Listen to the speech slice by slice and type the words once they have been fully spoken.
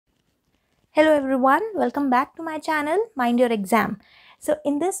Hello everyone, welcome back to my channel Mind Your Exam. So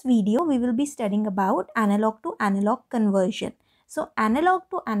in this video we will be studying about analog to analog conversion. So analog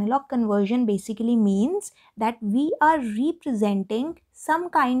to analog conversion basically means that we are representing some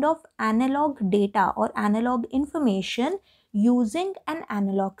kind of analog data or analog information using an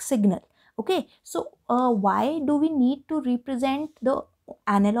analog signal. Okay, so why do we need to represent the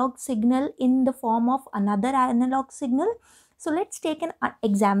analog signal in the form of another analog signal? So let's take an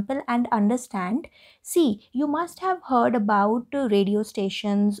example and understand. See, you must have heard about radio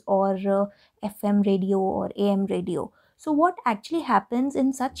stations or FM radio or AM radio. So what actually happens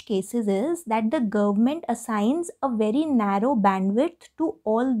in such cases is that the government assigns a very narrow bandwidth to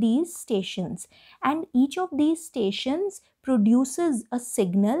all these stations, and each of these stations produces a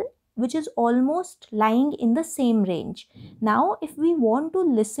signal which is almost lying in the same range. Now, if we want to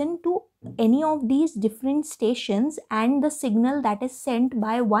listen to any of these different stations and the signal that is sent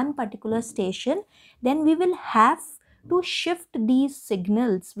by one particular station, then we will have to shift these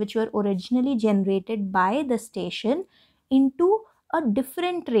signals which were originally generated by the station into a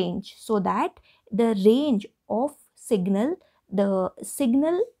different range, so that the range of the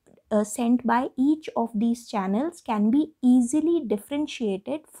signal sent by each of these channels can be easily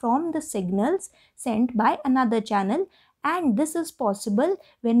differentiated from the signals sent by another channel. And this is possible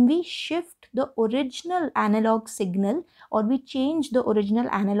when we shift the original analog signal, or we change the original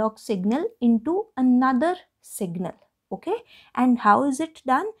analog signal into another signal. Okay, and how is it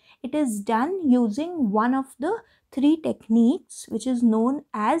done? It is done using one of the three techniques which is known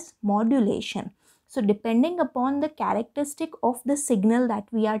as modulation. So depending upon the characteristic of the signal that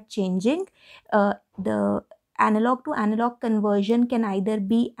we are changing, the analog to analog conversion can either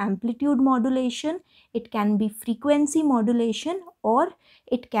be amplitude modulation, it can be frequency modulation, or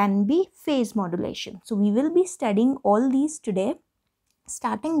it can be phase modulation. So we will be studying all these today,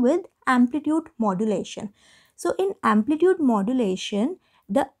 starting with amplitude modulation. So in amplitude modulation,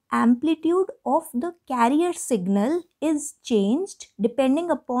 the amplitude of the carrier signal is changed depending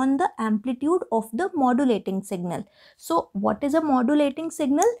upon the amplitude of the modulating signal. So what is a modulating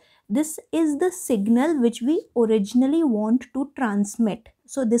signal? This is the signal which we originally want to transmit.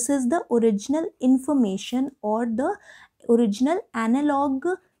 So this is the original information or the original analog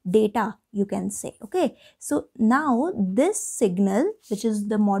data, you can say. Okay, so now this signal, which is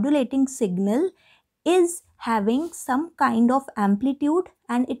the modulating signal, is having some kind of amplitude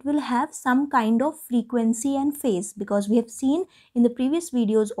and it will have some kind of frequency and phase, because we have seen in the previous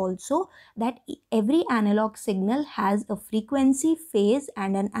videos also that every analog signal has a frequency, phase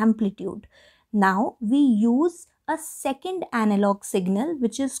and an amplitude. Now we use a second analog signal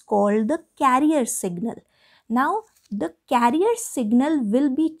which is called the carrier signal. Now the carrier signal will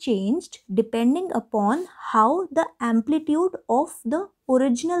be changed depending upon how the amplitude of the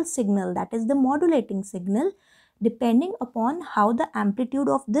original signal, that is the modulating signal, depending upon how the amplitude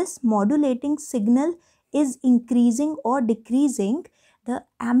of this modulating signal is increasing or decreasing, the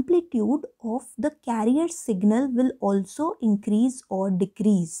amplitude of the carrier signal will also increase or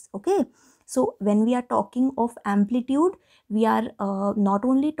decrease. Okay, so when we are talking of amplitude, we are not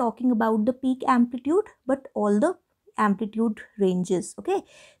only talking about the peak amplitude but all the amplitude ranges. Okay,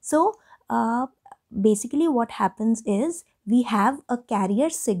 so basically what happens is we have a carrier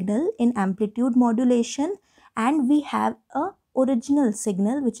signal in amplitude modulation and we have a original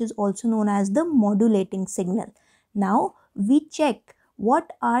signal which is also known as the modulating signal. Now we check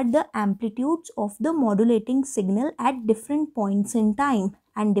what are the amplitudes of the modulating signal at different points in time,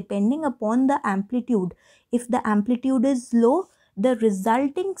 and depending upon the amplitude, if the amplitude is low, the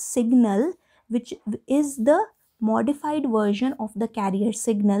resulting signal, which is the modified version of the carrier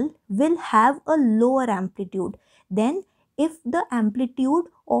signal, will have a lower amplitude. Then if the amplitude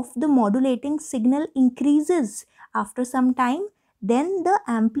of the modulating signal increases after some time, then the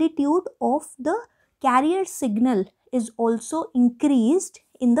amplitude of the carrier signal is also increased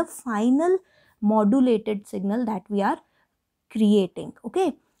in the final modulated signal that we are creating.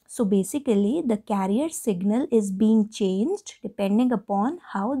 Okay, so basically the carrier signal is being changed depending upon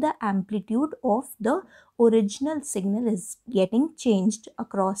how the amplitude of the original signal is getting changed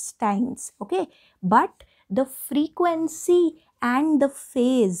across times. Okay, but the frequency and the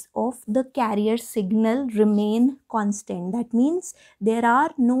phase of the carrier signal remain constant. That means there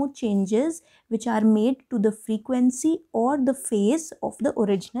are no changes which are made to the frequency or the phase of the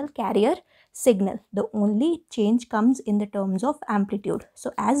original carrier signal. The only change comes in the terms of amplitude.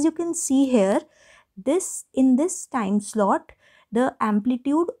 So as you can see here, in this time slot, the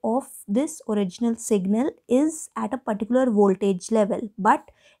amplitude of this original signal is at a particular voltage level, but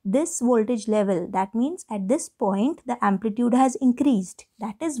this voltage level, that means at this point the amplitude has increased.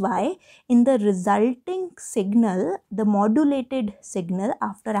 That is why in the resulting signal, the modulated signal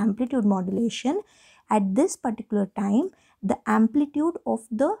after amplitude modulation, at this particular time the amplitude of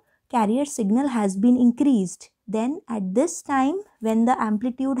the carrier signal has been increased. Then at this time when the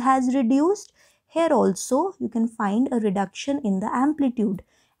amplitude has reduced, here also you can find a reduction in the amplitude,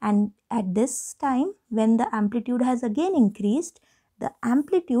 and at this time when the amplitude has again increased, the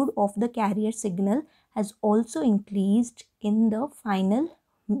amplitude of the carrier signal has also increased in the final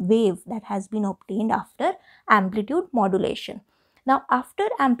wave that has been obtained after amplitude modulation. Now after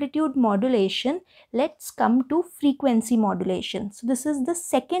amplitude modulation, let's come to frequency modulation. So this is the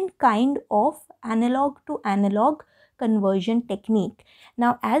second kind of analog to analog conversion technique.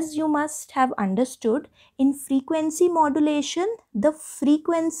 Now as you must have understood, in frequency modulation, the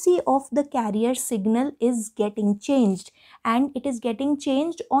frequency of the carrier signal is getting changed, and it is getting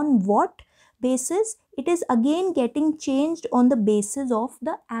changed on what basis? It is again getting changed on the basis of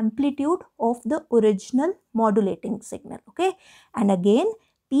the amplitude of the original modulating signal. Okay, and again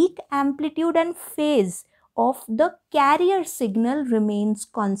peak amplitude and phase of the carrier signal remains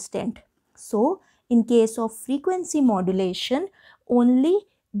constant. So in case of frequency modulation, only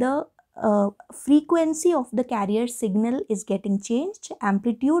the frequency of the carrier signal is getting changed,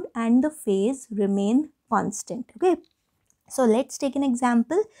 amplitude and the phase remain constant. Okay, so let's take an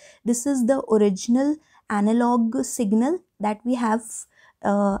example. This is the original analog signal that we have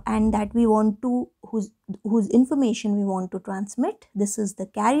and that we want to, whose information we want to transmit. This is the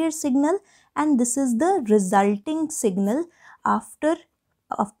carrier signal, and this is the resulting signal after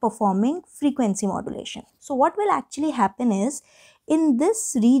of performing frequency modulation. So what will actually happen is, in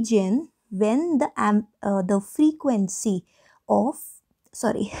this region, when the frequency of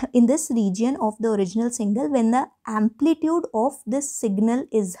in this region of the original signal, when the amplitude of this signal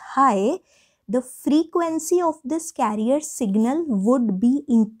is high, the frequency of this carrier signal would be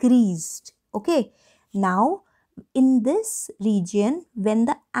increased. Okay, now in this region, when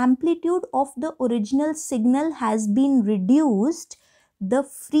the amplitude of the original signal has been reduced, the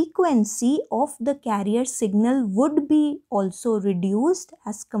frequency of the carrier signal would be also reduced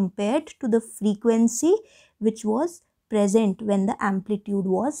as compared to the frequency which was present when the amplitude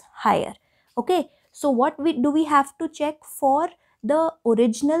was higher. Okay, so what do we have to check for the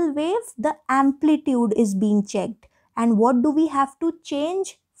original wave? The amplitude is being checked. And what do we have to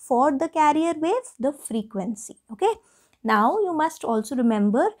change for the carrier wave? The frequency. Okay, now you must also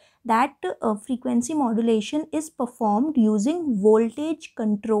remember that frequency modulation is performed using voltage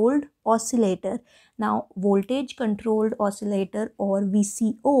controlled oscillator. Now voltage controlled oscillator, or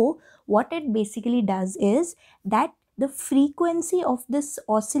VCO, what it basically does is that the frequency of this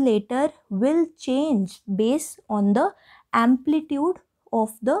oscillator will change based on the amplitude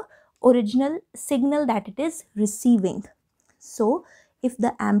of the original signal that it is receiving. So if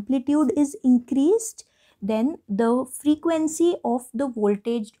the amplitude is increased, then the frequency of the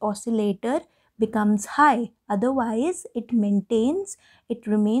voltage oscillator becomes high. Otherwise it remains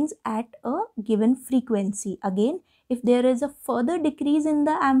at a given frequency. Again, if there is a further decrease in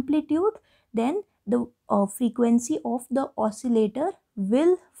the amplitude, then the frequency of the oscillator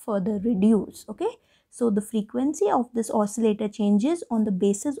will further reduce. Okay, so the frequency of this oscillator changes on the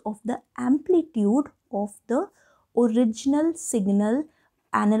basis of the amplitude of the original signal,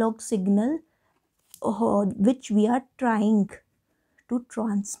 analog signal, which we are trying to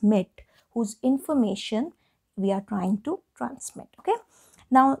transmit, whose information we are trying to transmit. Okay,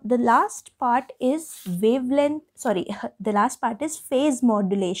 now the last part is the last part is phase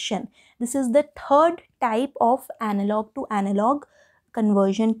modulation. This is the third type of analog to analog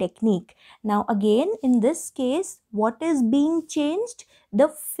conversion technique. Now again, in this case, what is being changed? The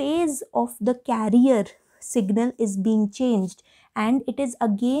phase of the carrier signal is being changed, and it is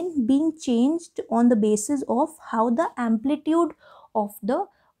again being changed on the basis of how the amplitude of the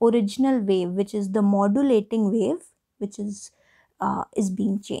original wave, which is the modulating wave, which is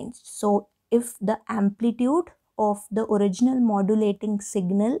being changed. So if the amplitude of the original modulating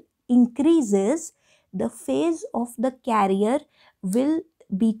signal increases, the phase of the carrier will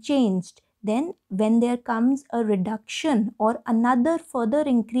be changed. Then when there comes a reduction or another further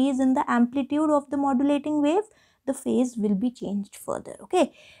increase in the amplitude of the modulating wave, the phase will be changed further.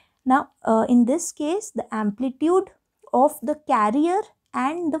 Okay, now in this case, the amplitude of the carrier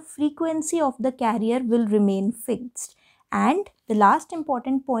and the frequency of the carrier will remain fixed. And the last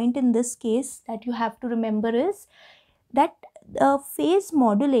important point in this case that you have to remember is that phase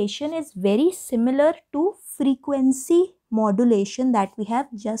modulation is very similar to frequency modulation that we have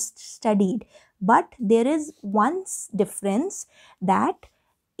just studied. But there is one difference, that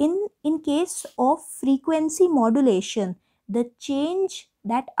in case of frequency modulation, the change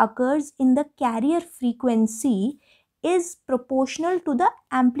that occurs in the carrier frequency is proportional to the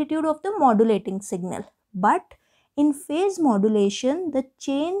amplitude of the modulating signal. But in phase modulation, the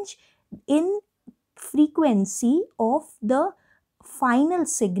change in frequency of the final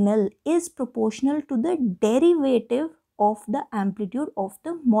signal is proportional to the derivative of the amplitude of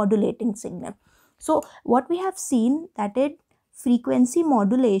the modulating signal. So what we have seen, that in frequency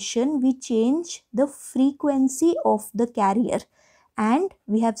modulation we change the frequency of the carrier, and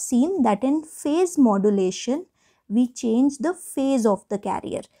we have seen that in phase modulation we change the phase of the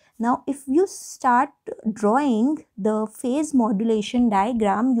carrier. Now if you start drawing the phase modulation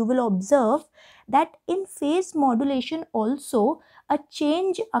diagram, you will observe that in phase modulation also a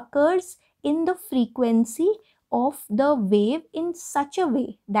change occurs in the frequency of the wave in such a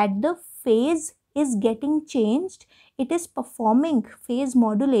way that the phase is getting changed. It is performing phase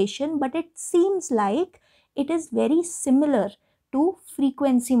modulation, but it seems like it is very similar to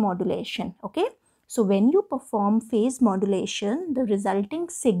frequency modulation. Okay, so when you perform phase modulation, the resulting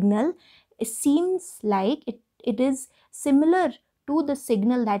signal seems like it is similar to the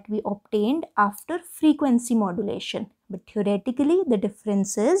signal that we obtained after frequency modulation. But theoretically, the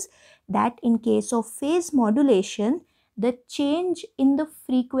difference is that in case of phase modulation, the change in the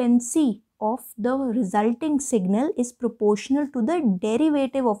frequency of the resulting signal is proportional to the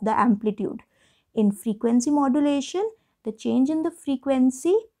derivative of the amplitude. In frequency modulation, the change in the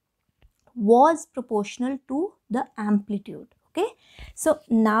frequency was proportional to the amplitude. Okay, so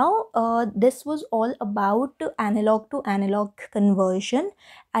now this was all about analog to analog conversion.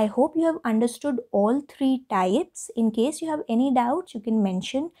 I hope you have understood all three types. In case you have any doubts, you can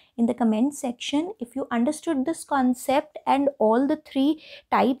mention in the comment section. If you understood this concept and all the three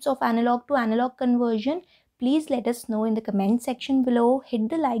types of analog to analog conversion, please let us know in the comment section below. Hit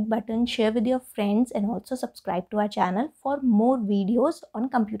the like button, share with your friends, and also subscribe to our channel for more videos on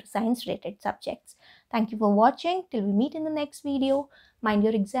computer science related subjects. Thank you for watching. Till we meet in the next video. Mind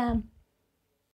your exam.